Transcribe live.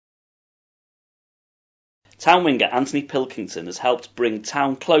Town winger Anthony Pilkington has helped bring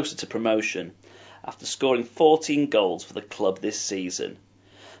Town closer to promotion after scoring 14 goals for the club this season.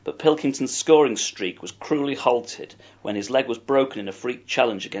 But Pilkington's scoring streak was cruelly halted when his leg was broken in a freak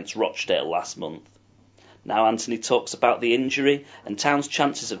challenge against Rochdale last month. Now Anthony talks about the injury and Town's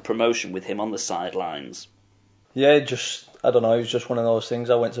chances of promotion with him on the sidelines. Yeah, I don't know, it was just one of those things.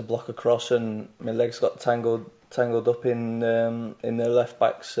 I went to block a cross and my legs got tangled up in the left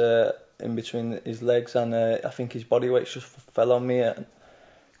back's in between his legs, and I think his body weight just fell on me,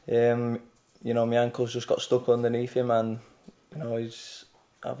 and my ankles just got stuck underneath him, and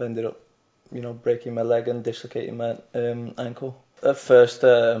I've ended up breaking my leg and dislocating my ankle. At first,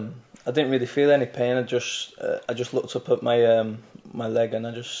 I didn't really feel any pain. I just looked up at my leg and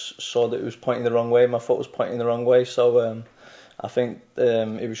I just saw that it was pointing the wrong way. My foot was pointing the wrong way, so I think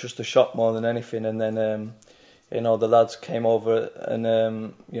it was just a shock more than anything. And then the lads came over, and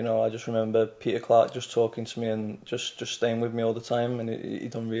I just remember Peter Clark just talking to me and just staying with me all the time, and he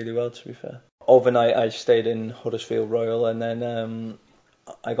done really well, to be fair. Overnight I stayed in Huddersfield Royal, and then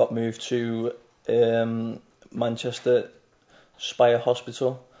I got moved to Manchester Spire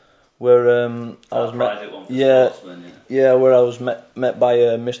Hospital, where I was met. Where I was met by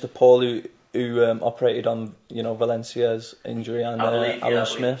Mr. Paul, who operated on Valencia's injury and Alan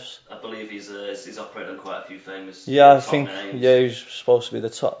Smith's. I believe he's operated on quite a few famous. Yeah, I think he's supposed to be the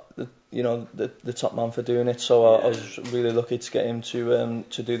top, the top man for doing it. So I was really lucky to get him to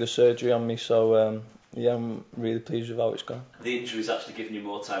do the surgery on me. So I'm really pleased with how it's gone. The injury's actually given you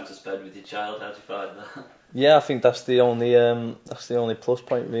more time to spend with your child. How do you find that? Yeah, I think that's the only plus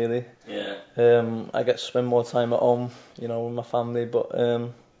point, really. Yeah. I get to spend more time at home, with my family, but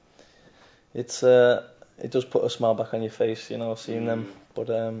it does put a smile back on your face, seeing them. But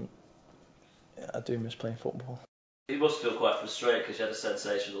I do miss playing football. You must feel quite frustrated because you had a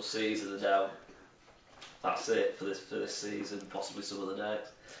sensational season, and now that's it for this season, possibly some other days.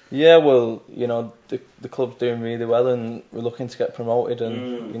 Yeah, well, the club's doing really well, and we're looking to get promoted,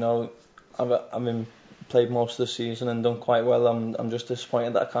 and I've played most of the season and done quite well. I'm just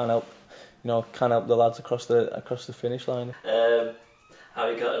disappointed that I can't help the lads across the finish line. How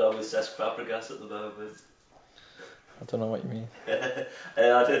are you getting on with Cesc Fabregas at the moment? I don't know what you mean.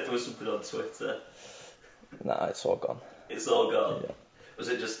 I did post something on Twitter. Nah, it's all gone. It's all gone? Yeah. Was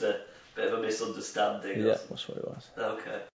it just a bit of a misunderstanding? Yeah, that's what it was. Okay.